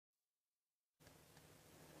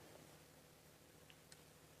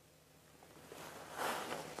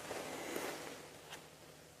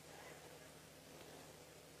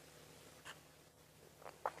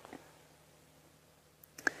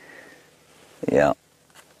Yeah.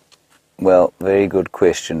 Well, very good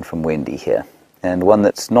question from Wendy here, and one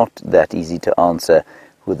that's not that easy to answer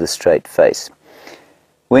with a straight face.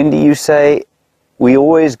 Wendy, you say, we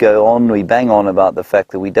always go on, we bang on about the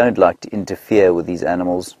fact that we don't like to interfere with these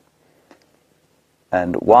animals.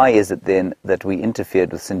 And why is it then that we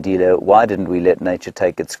interfered with Sindile? Why didn't we let nature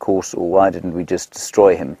take its course, or why didn't we just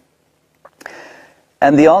destroy him?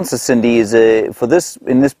 And the answer, Cindy, is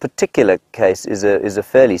in this particular case, is a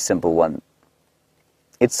fairly simple one.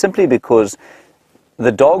 It's simply because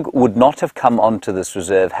the dog would not have come onto this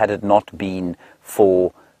reserve had it not been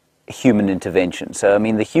for human intervention. So, I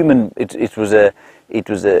mean, it was a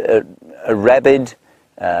rabid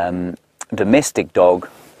domestic dog,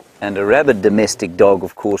 and a rabid domestic dog,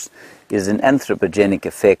 of course, is an anthropogenic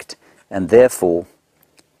effect, and therefore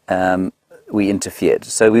we interfered.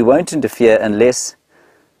 So we won't interfere if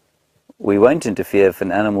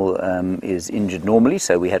an animal is injured normally.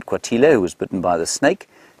 So we had Quatila, who was bitten by the snake,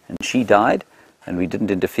 and she died, and we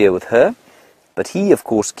didn't interfere with her. But he, of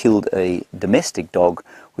course, killed a domestic dog,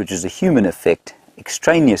 which is a human effect,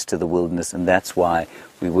 extraneous to the wilderness, and that's why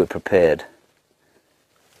we were prepared.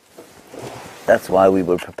 That's why we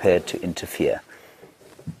were prepared to interfere.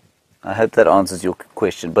 I hope that answers your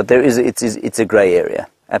question. But it's a grey area.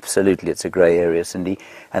 Absolutely, it's a grey area, Cindy.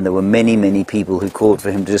 And there were many, many people who called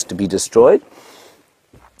for him just to be destroyed.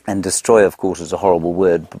 And destroy, of course, is a horrible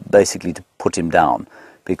word, basically to put him down,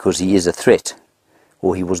 because he is a threat,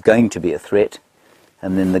 or he was going to be a threat.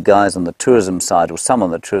 And then the guys on the tourism side, or some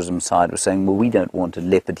on the tourism side, were saying, well, we don't want a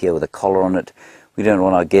leopard here with a collar on it. We don't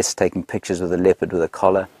want our guests taking pictures with a leopard with a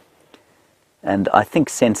collar. And I think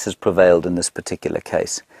sense has prevailed in this particular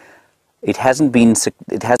case. It hasn't been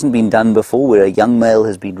done before, where a young male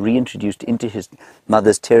has been reintroduced into his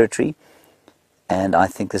mother's territory. And I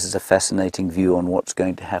think this is a fascinating view on what's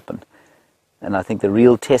going to happen. And I think the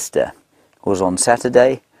real tester was on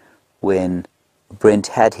Saturday, when Brent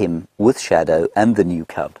had him with Shadow and the new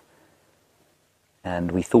cub.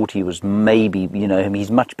 And we thought he was maybe,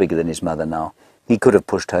 he's much bigger than his mother now. He could have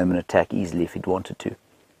pushed home an attack easily if he'd wanted to.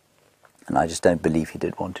 And I just don't believe he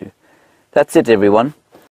did want to. That's it, everyone.